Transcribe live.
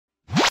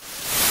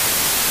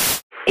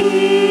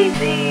Easy.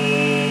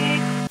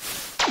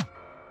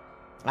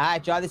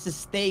 Alright, y'all, this is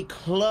Stay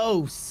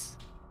Close.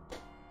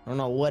 I don't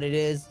know what it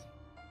is.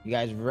 You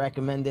guys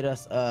recommended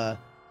us to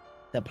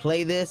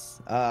play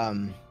this.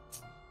 You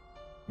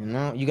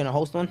know, you gonna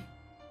host one?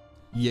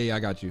 Yeah, I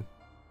got you.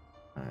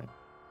 Alright.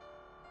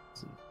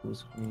 Let's see, full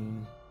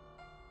screen.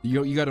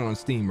 You got it on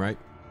Steam, right?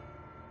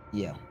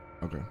 Yeah.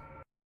 Okay.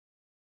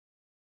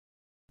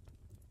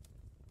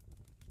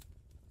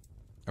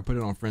 I put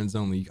it on friends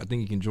only. I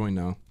think you can join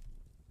now.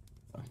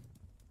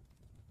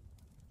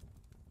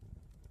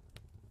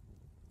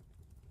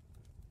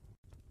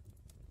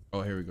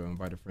 Oh, here we go.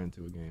 Invite a friend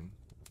to a game.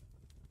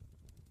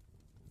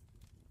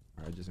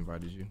 All right, I just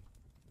invited you.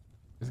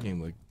 This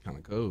game look kind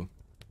of cool.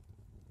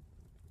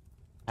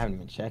 I haven't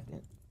even checked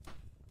it.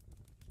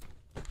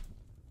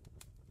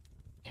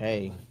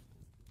 Okay.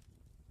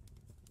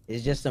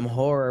 It's just some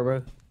horror,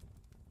 bro.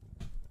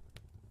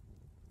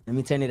 Let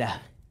me turn it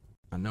up.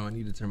 I know I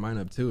need to turn mine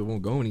up too. It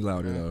won't go any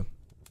louder though.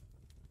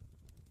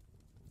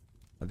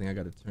 I think I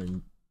gotta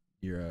turn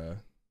your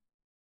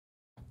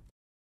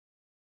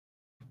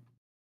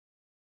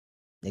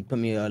They put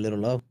me a little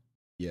low.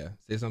 yeah.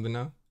 Say something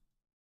now.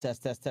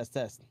 Test.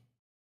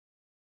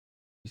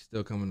 You're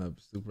still coming up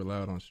super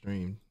loud on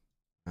stream.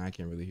 I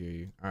can't really hear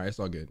you. All right, it's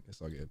all good. It's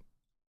all good.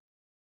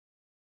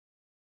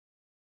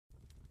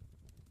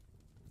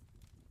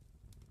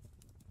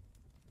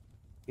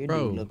 You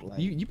Bro, do look like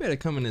you better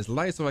come in this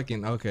light so I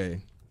can.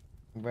 Okay.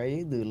 Bro,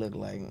 you do look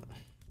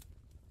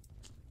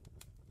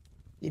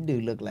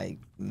like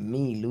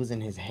me losing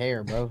his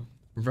hair, bro.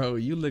 Bro,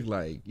 you look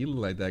like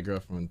that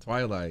girl from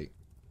Twilight.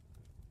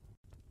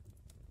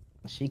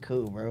 She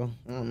cool, bro.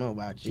 I don't know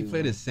about you. She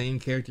played the same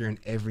character in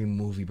every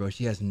movie, bro.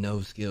 She has no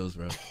skills,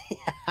 bro.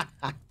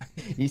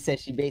 You said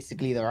she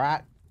basically The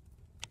Rock?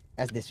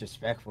 That's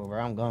disrespectful, bro.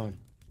 I'm going.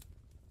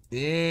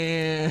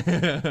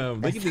 Damn.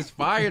 Look at this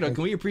fire, though.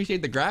 Can we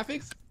appreciate the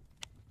graphics?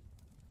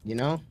 You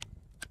know?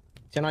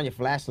 Turn on your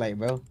flashlight,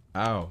 bro.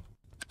 Oh.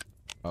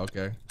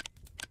 Okay.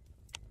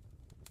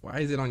 Why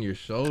is it on your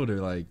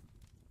shoulder? Like,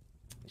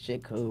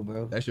 Shit cool,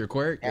 bro. that's your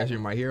quirk? That's your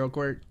My Hero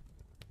quirk?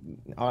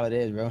 All it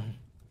is, bro.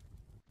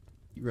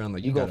 You run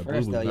like You you go got a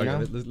first, boo-boo. though, you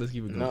know? Let's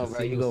keep it going. No,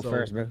 bro, you go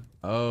first, bro.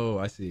 Oh,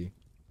 I see.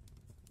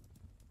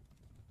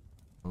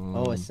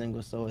 Oh, a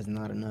single soul is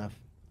not enough.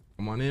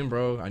 Come on in,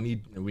 bro.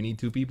 We need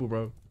 2 people,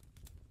 bro.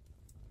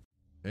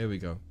 There we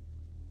go.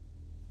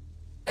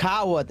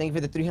 Kawa, thank you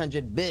for the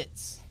 300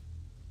 bits.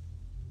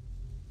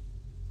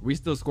 Are we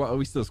still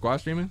squad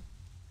streaming?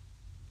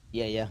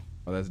 Yeah.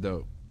 Oh, that's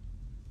dope.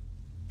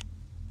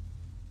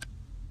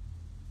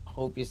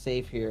 Hope you're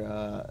safe here.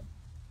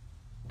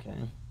 Okay.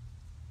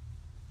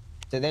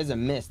 So there's a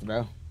mist,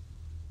 bro.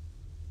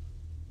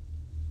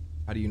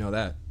 How do you know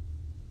that?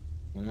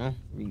 You know?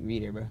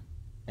 Read it, bro.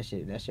 That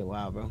shit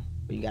wild, bro.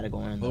 But you gotta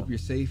go in, though. Hope you're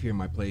safe here,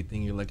 my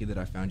plaything. You're lucky that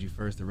I found you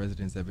first. The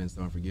residents have been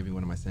so unforgiving.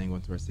 What am I saying?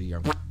 Going to our city.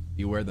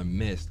 Beware the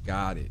mist.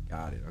 Got it.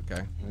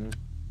 Okay.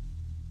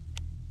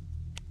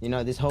 You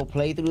know, this whole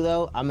playthrough,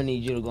 though, I'm gonna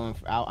need you to go in.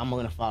 I'm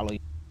gonna follow you.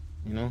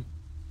 You know?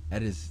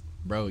 That is,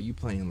 bro, you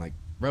playing like,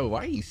 bro,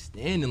 why are you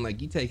standing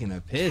like you taking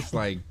a piss?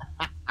 Like,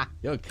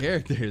 your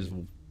character is...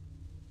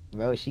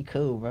 Bro, she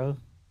cool, bro.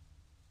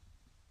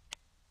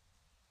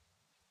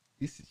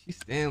 She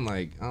stand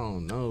like, I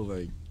don't know,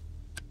 like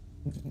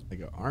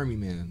an army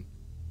man.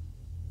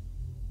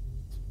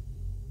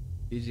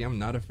 PG, I'm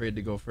not afraid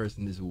to go first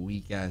in this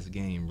weak ass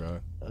game, bro.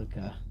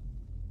 Okay.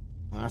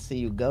 When I see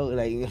you go,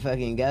 like you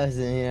fucking ghost,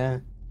 you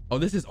know. Oh,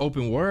 this is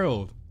open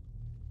world.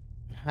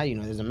 How you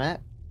know there's a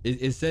map?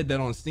 It said that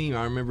on Steam.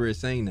 I remember it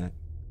saying that.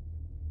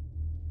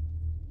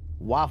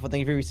 Waffle,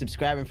 thank you for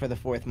resubscribing for the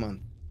 4th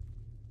month.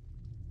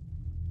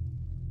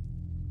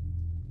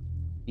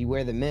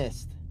 Beware the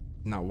mist.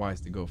 Not wise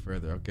to go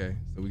further, okay?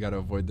 So we gotta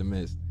avoid the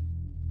mist.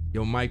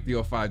 Yo, Mike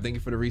 305, thank you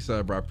for the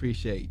resub, bro. I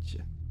appreciate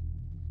you.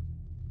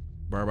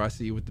 Barb, I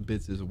see you with the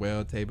bits as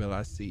well. Table,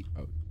 I see.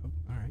 Oh,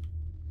 all right.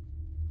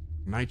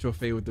 Nitro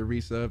Fade with the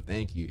resub,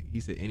 thank you. He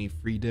said, any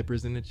free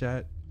dippers in the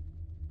chat?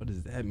 What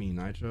does that mean,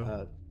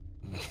 Nitro?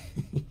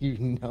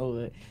 You know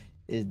what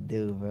this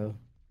dude, bro.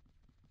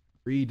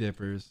 Free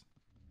dippers.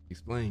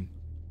 Explain.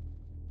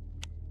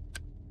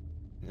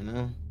 You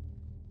know?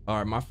 All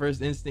right, my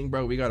first instinct,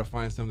 bro, we gotta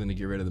find something to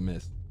get rid of the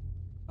mist.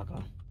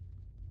 Okay.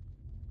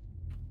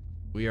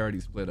 We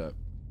already split up.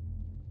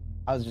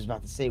 I was just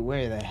about to say,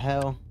 where the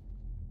hell?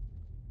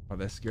 Oh,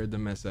 that scared the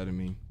mess out of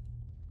me.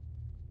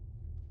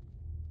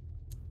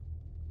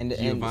 And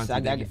Giovanni, so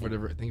thank you for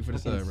the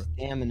sub, bro.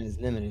 Stamina is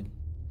limited.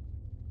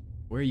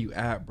 Where you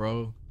at,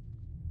 bro?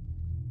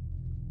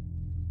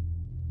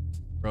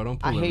 Bro, don't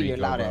pull I a hear Rico, your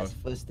loud bro. ass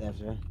footsteps,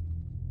 bro.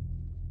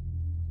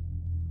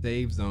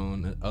 Save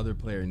zone, other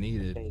player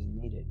needed.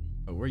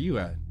 Oh, where you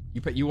at?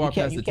 You walk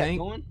past the tank?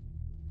 Going?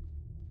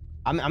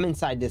 I'm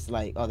inside this,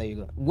 like, oh, there you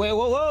go. Wait,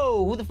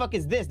 whoa, who the fuck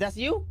is this? That's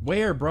you?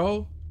 Where,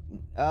 bro?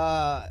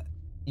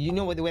 You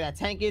know where that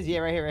tank is? Yeah,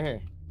 right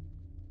here.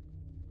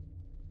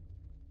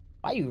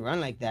 Why you run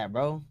like that,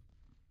 bro?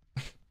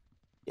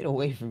 Get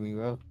away from me,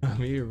 bro. I'm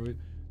here.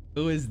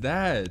 Who is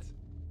that?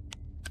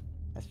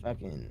 That's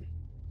fucking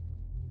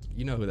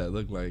You know who that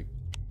looked like.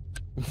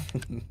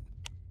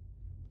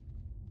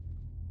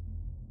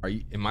 Are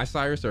you? Am I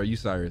Cyrus or are you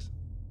Cyrus?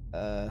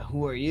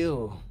 Who are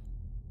you?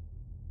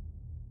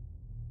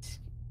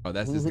 Oh,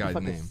 that's this Who the guy's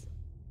fuck name. is?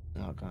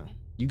 Okay.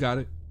 You got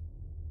it.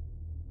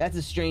 That's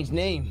a strange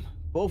name.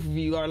 Both of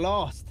you are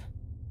lost.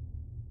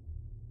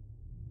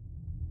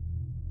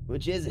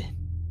 Which is it?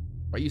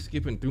 Why are you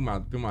skipping through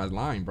my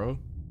line, bro?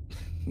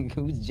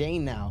 Who's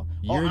Jane now?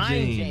 You're Oh, I'm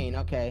Jane. Jane.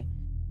 Okay.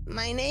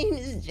 My name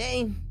is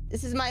Jane.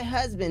 This is my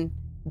husband,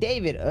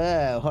 David.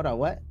 Hold on.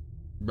 What?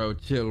 Bro,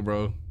 chill,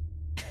 bro.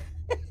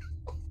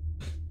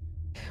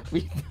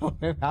 We don't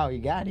remember how we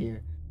got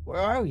here. Where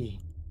are we?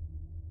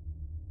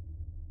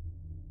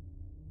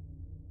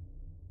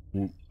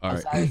 All I'm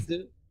right. sorry,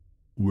 Sue.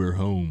 We're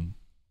home.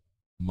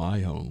 My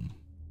home.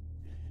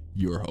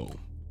 Your home.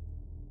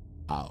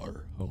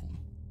 Our home.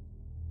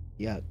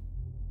 Yuck.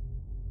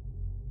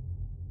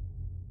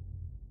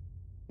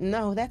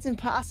 No, that's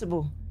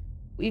impossible.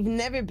 We've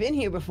never been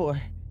here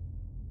before.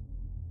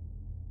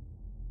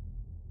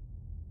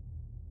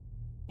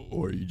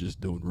 Or you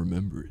just don't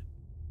remember it.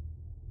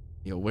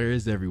 Yo, where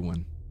is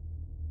everyone?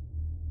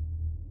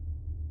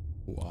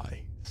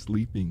 Why?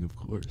 Sleeping, of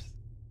course.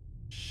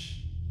 Shh.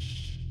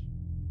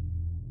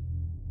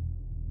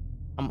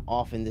 I'm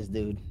offing this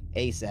dude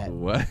ASAP.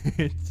 What?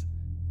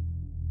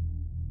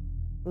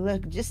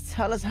 Look, just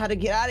tell us how to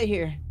get out of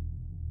here.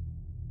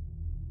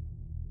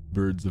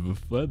 Birds of a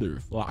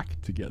feather flock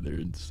together,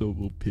 and so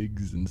will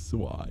pigs and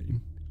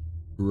swine.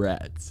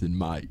 Rats and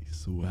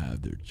mice will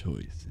have their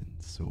choice, and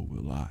so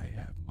will I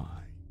have mine.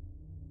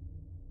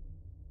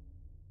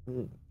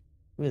 Who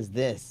is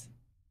this?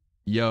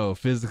 Yo,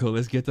 physical,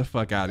 let's get the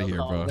fuck out of here,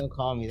 bro. Don't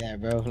call me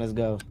that, bro. Let's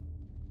go.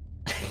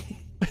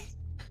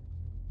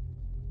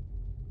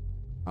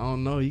 I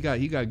don't know. You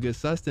got good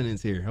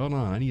sustenance here. Hold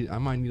on. I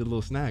might need a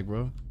little snack,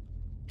 bro.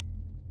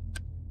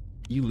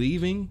 You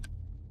leaving?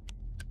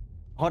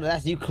 Hold on,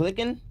 that's you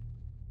clicking?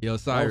 Yo,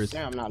 Cyrus. No,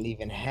 sir, I'm not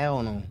leaving.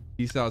 Hell no.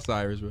 Peace out,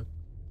 Cyrus, bro.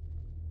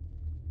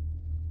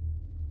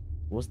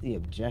 What's the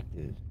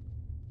objective?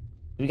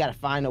 We gotta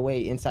find a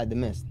way inside the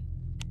mist.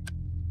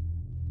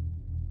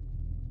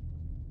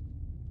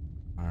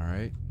 All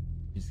right.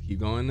 Just keep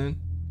going then.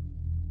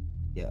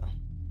 Yeah.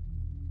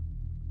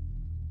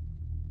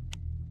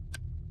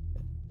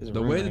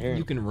 The way that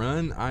you can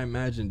run, I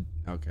imagine.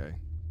 Okay.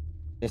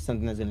 There's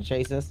something that's gonna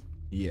chase us?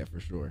 Yeah, for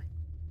sure.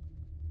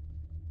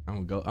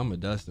 I'm gonna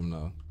dust him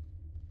though.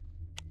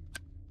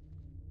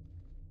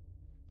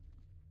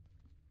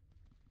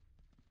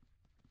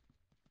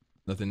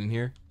 Nothing in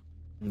here?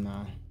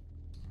 No.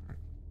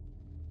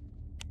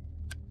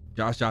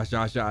 Josh.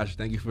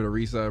 Thank you for the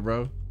resub,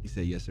 bro. He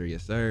said, yes, sir.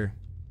 Yes, sir.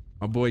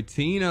 My boy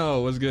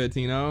Tino. What's good,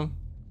 Tino?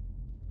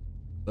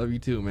 Love you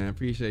too, man.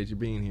 Appreciate you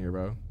being here,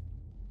 bro.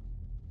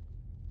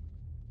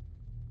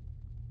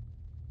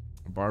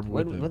 Barbara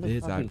with the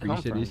bits. I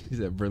appreciate it. She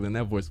said, Berlin,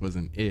 that voice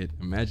wasn't it.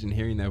 Imagine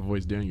hearing that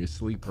voice during your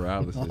sleep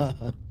paralysis.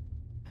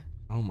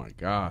 Oh my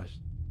gosh.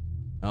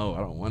 No, I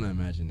don't want to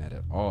imagine that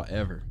at all,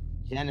 ever.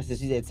 Genesis,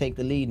 she said, take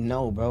the lead.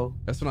 No, bro.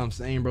 That's what I'm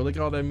saying, bro. Look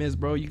at all that mist,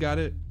 bro. You got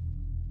it?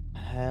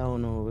 Hell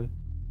no, bro.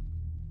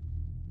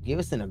 Give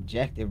us an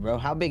objective, bro.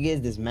 How big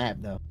is this map,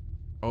 though?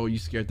 Oh, you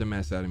scared the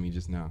mess out of me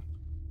just now.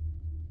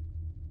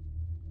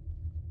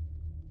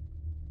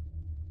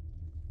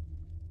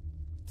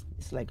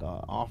 It's like a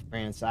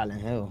off-brand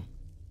Silent Hill.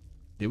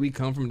 Did we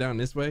come from down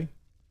this way?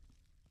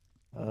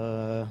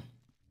 Yeah,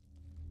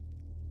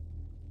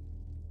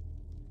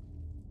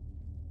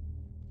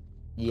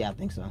 I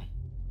think so.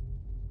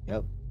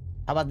 Yep.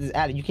 How about this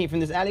alley? You came from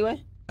this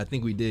alleyway? I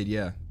think we did,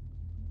 yeah.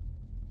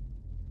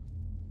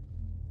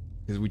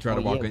 Because we tried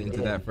to walk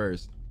into that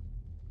first.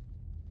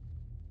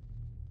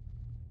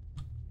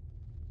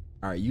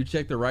 All right, you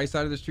check the right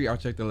side of the street. I'll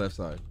check the left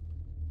side.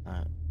 All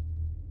right.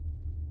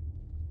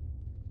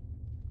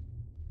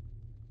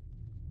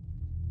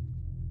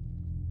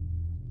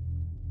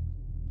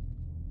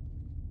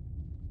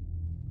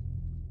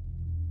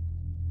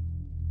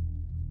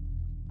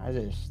 Why is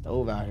there a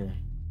stove out here?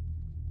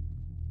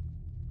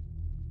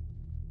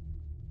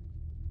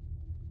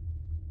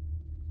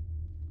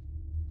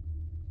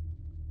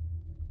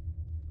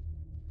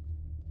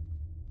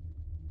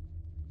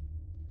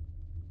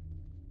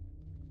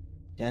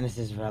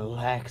 Genesis,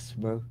 relax,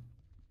 bro.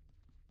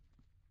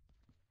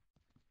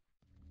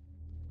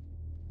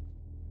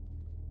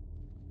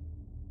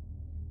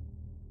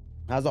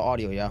 How's the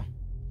audio, y'all?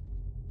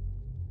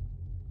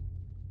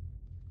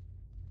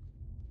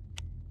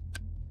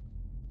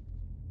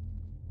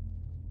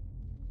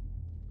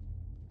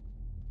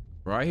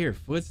 Bro, I hear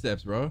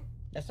footsteps, bro.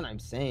 That's what I'm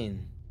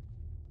saying.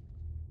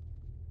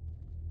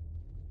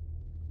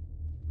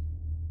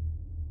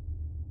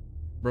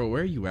 Bro,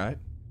 where are you at?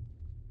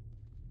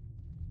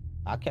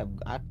 I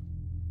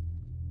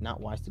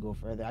not wise to go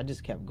further. I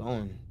just kept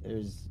going.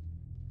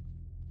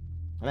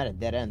 I'm at a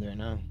dead end right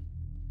now.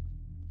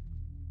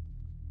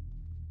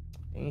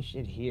 Ain't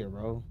shit here,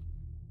 bro.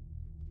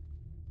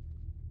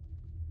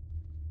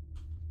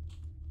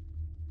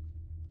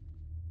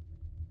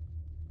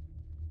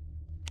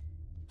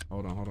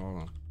 Hold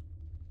on.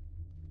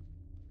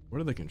 What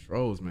are the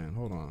controls, man?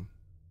 Hold on.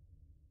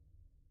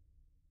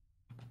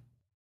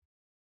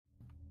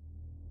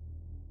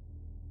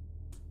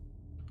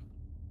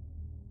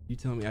 You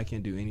tell me I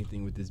can't do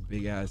anything with this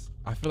big ass.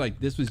 I feel like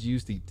this was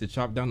used to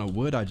chop down the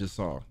wood I just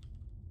saw.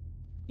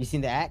 You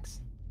seen the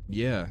axe?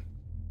 Yeah.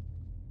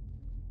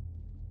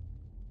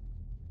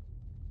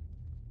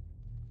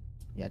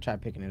 Yeah, I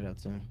tried picking it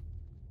up too.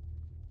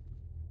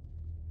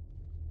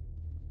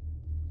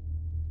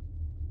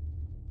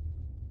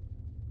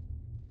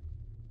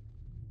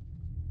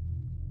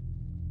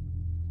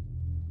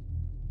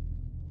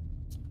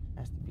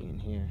 Has to be in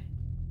here.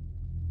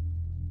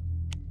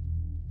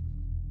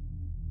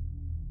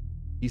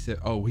 He said,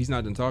 oh, he's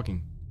not done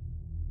talking.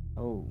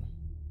 Oh.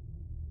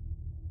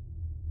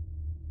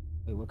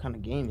 Wait, what kind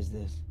of game is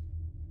this?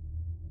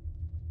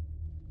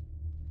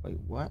 Wait,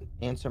 what?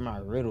 Answer my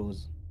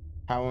riddles.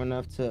 Power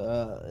enough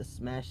to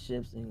smash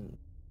ships and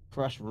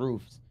crush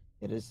roofs.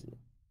 It is.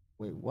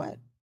 Wait, what?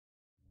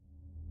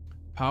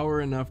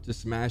 Power enough to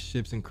smash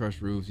ships and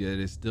crush roofs, yet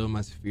it still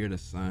must fear the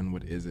sun.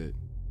 What is it?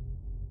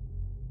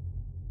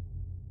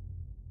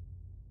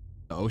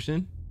 The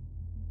ocean?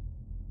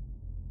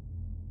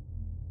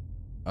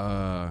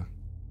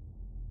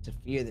 To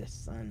fear the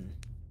sun.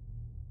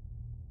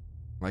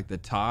 Like the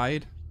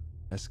tide?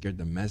 That scared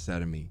the mess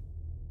out of me.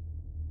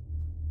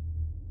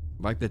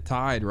 Like the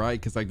tide, right?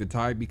 Because like the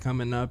tide be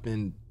coming up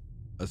in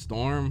a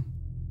storm.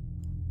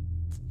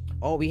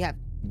 Oh, we have.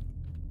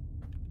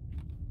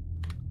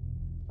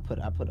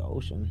 I put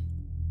ocean.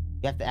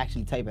 You have to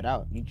actually type it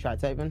out. You try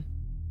typing?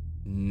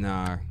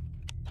 Nah.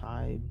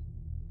 Tide.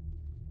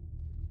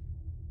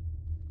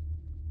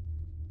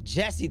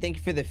 Jesse, thank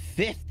you for the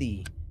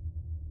 50.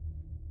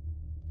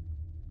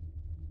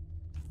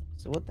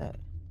 So what that?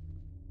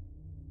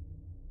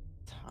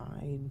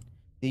 Tide.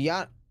 The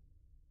yacht.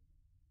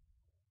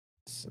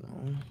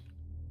 Snow.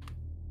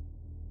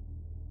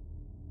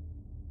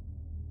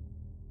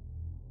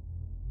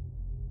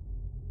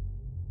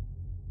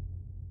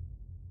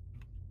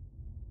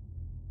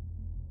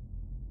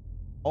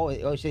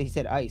 Oh shit, he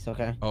said ice,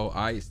 okay. Oh,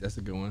 ice. That's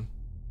a good one.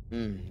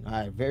 All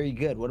right, very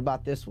good. What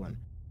about this one?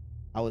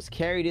 I was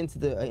carried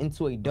into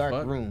a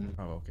dark room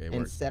Oh, okay.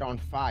 and set on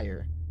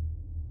fire.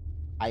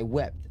 I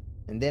wept,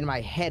 and then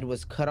my head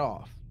was cut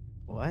off.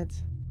 What?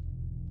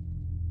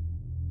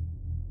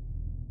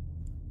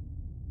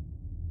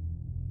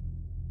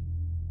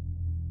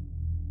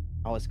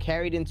 I was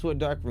carried into a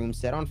dark room,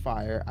 set on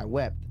fire. I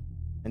wept,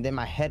 and then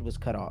my head was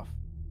cut off.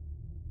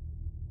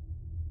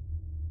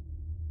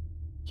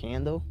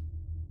 Candle?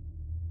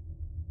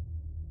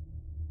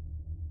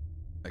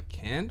 A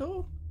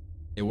candle?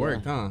 It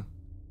worked, huh?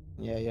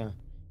 Yeah.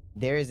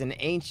 There is an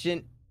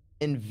ancient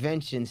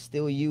invention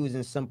still used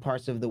in some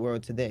parts of the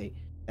world today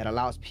that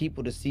allows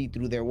people to see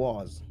through their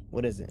walls.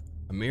 What is it?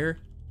 A mirror?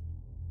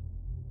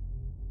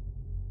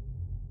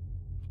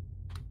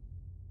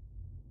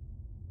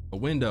 A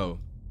window?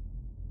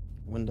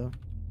 Window?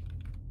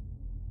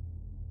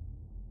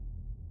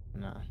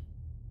 Nah.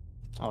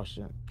 Oh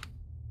shit.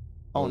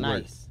 Oh,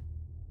 nice.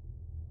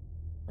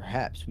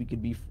 Perhaps we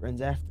could be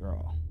friends after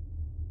all.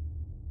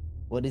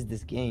 What is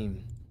this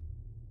game?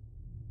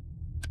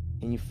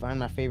 Can you find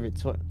my favorite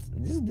toy?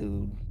 This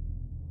dude.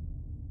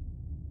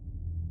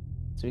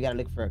 So we gotta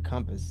look for a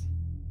compass.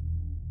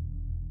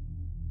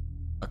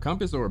 A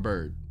compass or a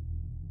bird?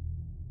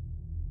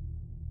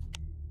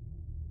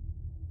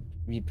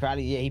 He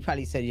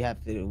probably said you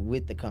have to,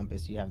 with the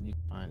compass, you have to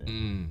find it.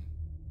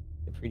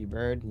 The pretty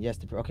bird? Yes,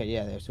 okay,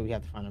 yeah, so we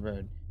have to find a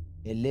bird.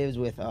 It lives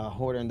with a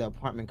hoarder in the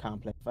apartment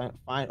complex.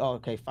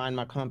 Find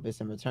my compass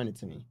and return it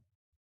to me.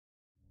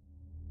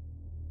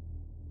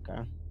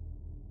 Okay.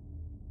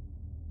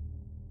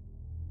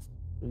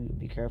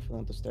 Be careful,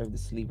 don't disturb the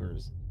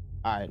sleepers.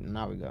 Alright,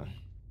 now we go.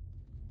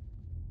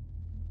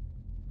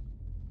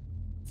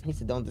 He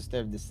said don't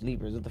disturb the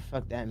sleepers. What the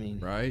fuck that mean?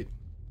 Right?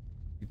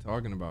 What you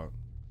talking about?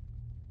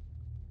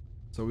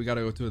 So we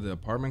gotta go to the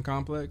apartment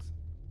complex?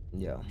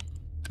 Yeah.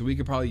 So we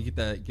could probably get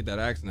that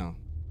axe now.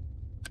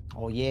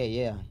 Oh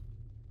yeah.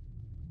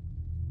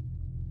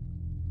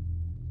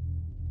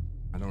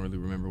 I don't really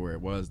remember where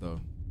it was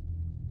though.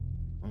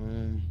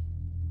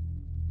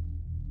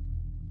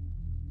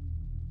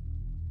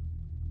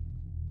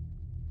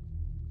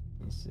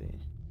 Let's see.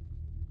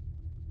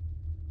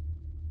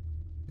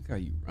 Look how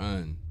you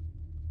run.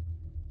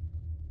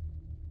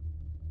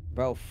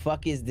 Bro,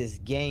 fuck is this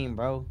game,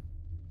 bro?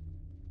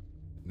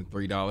 The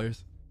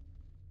 $3.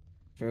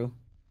 True.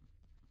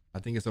 I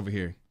think it's over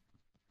here.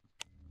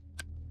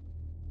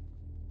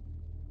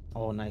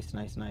 Oh, nice.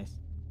 Oh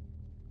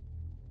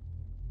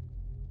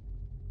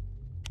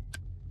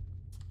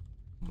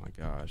my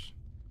gosh.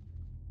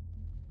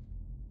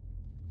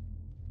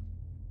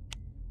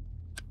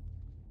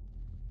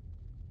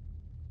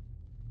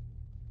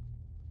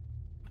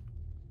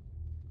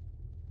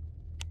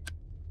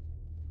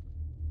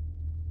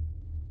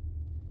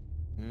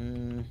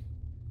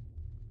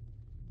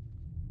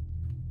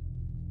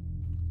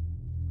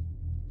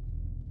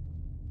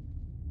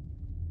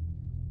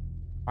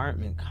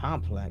 apartment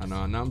complex. I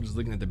know. Now I'm just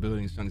looking at the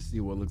buildings, trying to see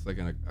what looks like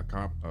an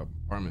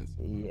apartments.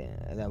 Yeah,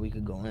 that we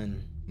could go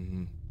in.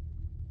 Mm-hmm.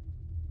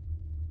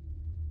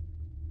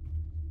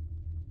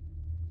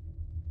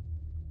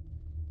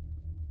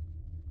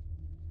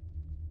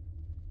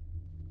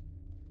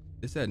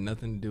 This had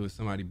nothing to do with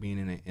somebody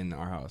being in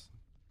our house.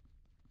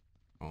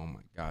 Oh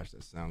my gosh,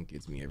 that sound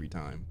gets me every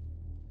time.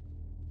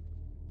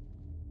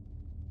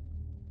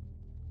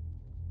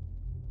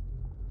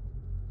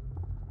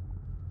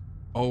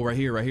 Oh, right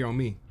here on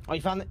me. Oh,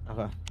 you found it?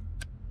 Okay.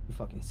 You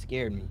fucking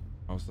scared me.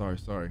 Oh,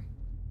 sorry.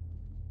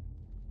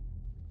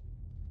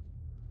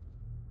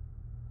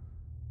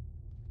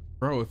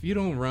 Bro, if you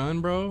don't run,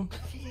 bro.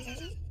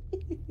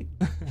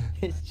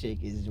 This chick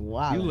is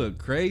wild. You look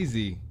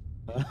crazy.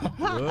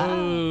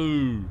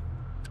 Whoa.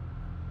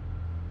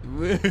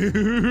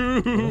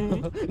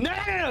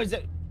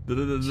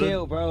 No.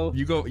 Chill, bro.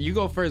 You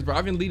go first, bro.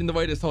 I've been leading the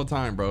way this whole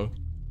time, bro.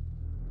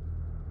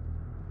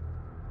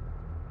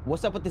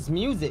 What's up with this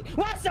music?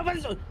 What's up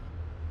with this?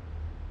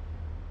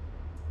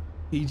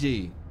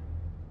 PG.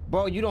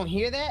 Bro, you don't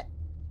hear that?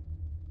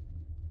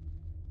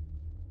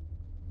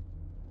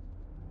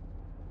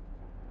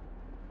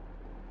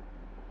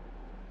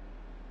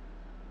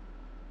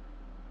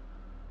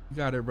 You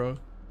got it, bro.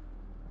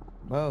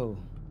 Bro,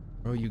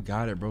 you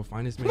got it, bro.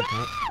 Find this man.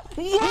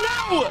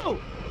 No!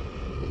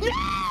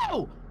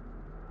 No!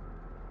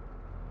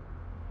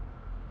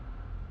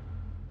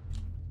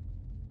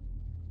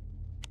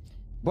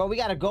 Bro, we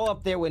gotta go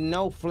up there with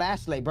no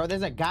flashlight, bro.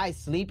 There's a guy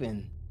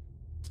sleeping.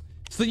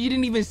 So you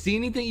didn't even see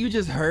anything? You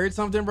just heard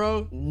something,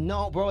 bro?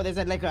 No, bro. There's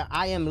like a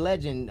I Am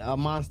Legend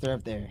monster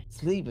up there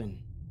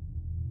sleeping.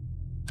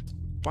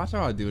 Watch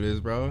how I do this,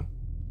 bro.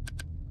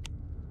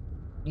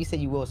 You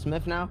said you Will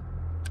Smith now?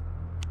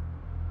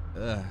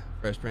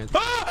 Fresh Prince.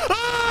 No!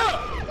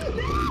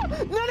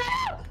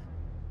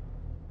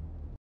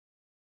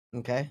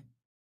 Okay.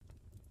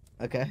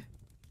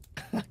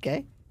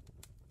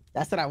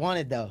 That's what I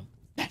wanted, though.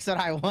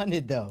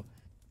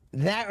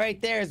 That right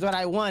there is what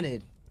I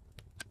wanted.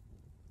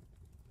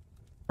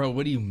 Bro,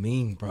 what do you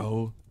mean,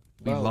 bro?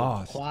 We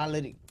lost.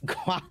 Quality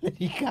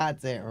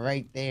content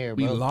right there,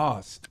 bro. We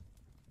lost.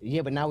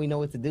 Yeah, but now we know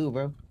what to do,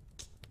 bro.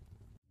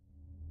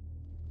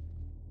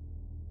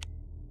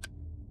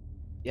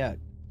 Yeah.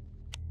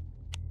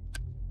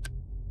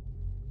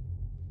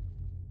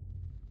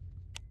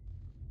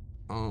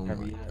 Oh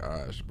my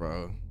gosh,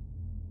 bro.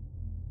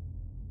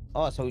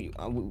 Oh, so we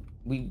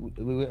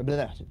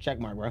check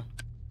mark, bro.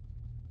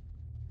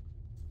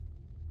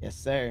 Yes,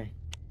 sir.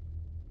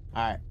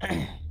 All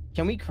right.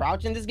 Can we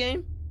crouch in this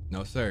game?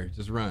 No, sir.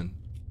 Just run.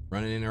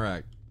 Run and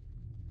interact.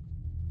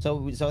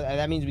 So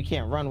that means we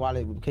can't run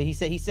while because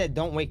he said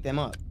don't wake them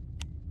up.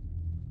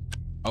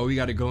 Oh, we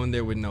got to go in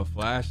there with no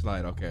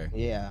flashlight. Okay.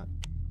 Yeah.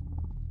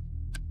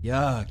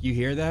 Yuck. You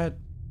hear that?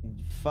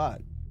 Fuck.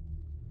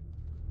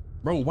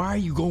 Bro, why are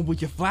you going with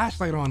your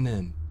flashlight on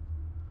then?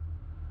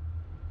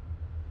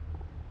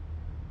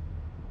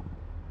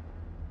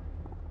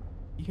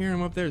 You hear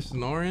him up there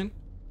snoring?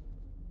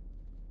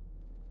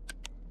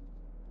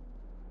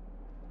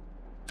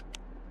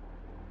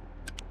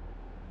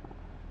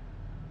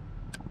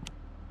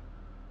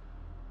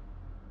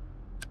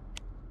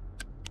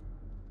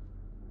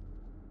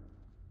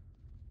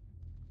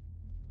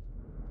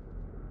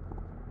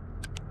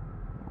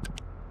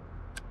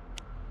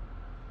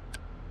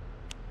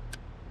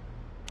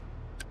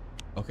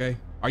 Okay.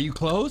 Are you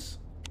close?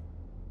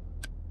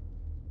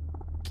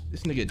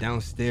 This nigga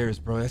downstairs,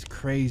 bro. That's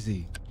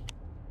crazy.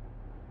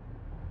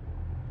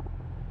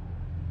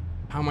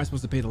 How am I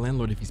supposed to pay the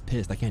landlord if he's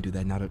pissed? I can't do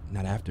that.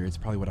 Not after. It's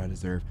probably what I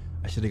deserve.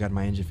 I should have got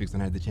my engine fixed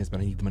when I had the chance,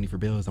 but I need the money for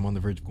bills. I'm on the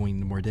verge of going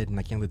into more debt, and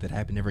I can't let that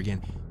happen ever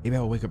again. Maybe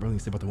I'll wake up early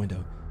and step out the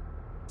window.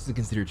 This is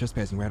considered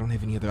trespassing, right? I don't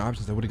have any other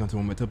options. I would have gone to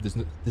one my tub. This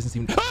doesn't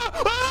seem...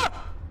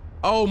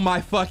 Oh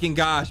my fucking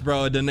gosh,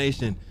 bro. A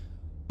donation.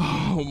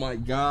 Oh my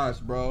gosh,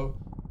 bro.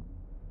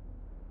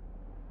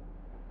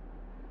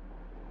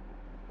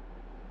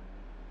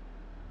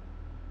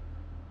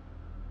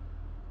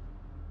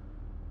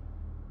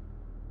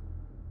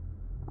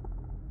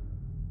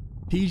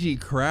 PG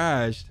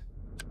crashed.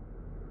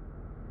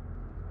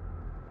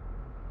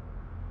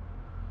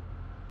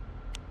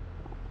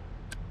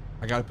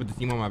 I gotta put the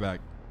team on my back.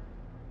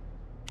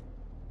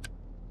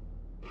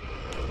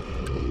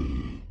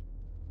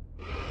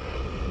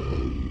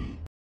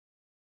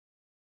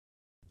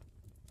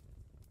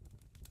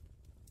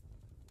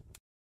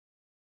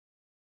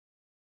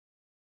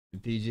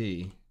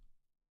 PG.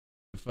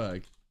 The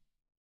fuck?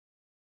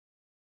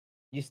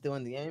 You still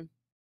in the game?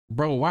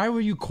 Bro, why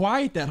were you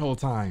quiet that whole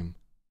time?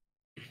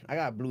 I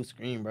got a blue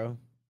screen, bro.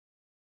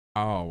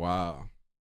 Oh, wow.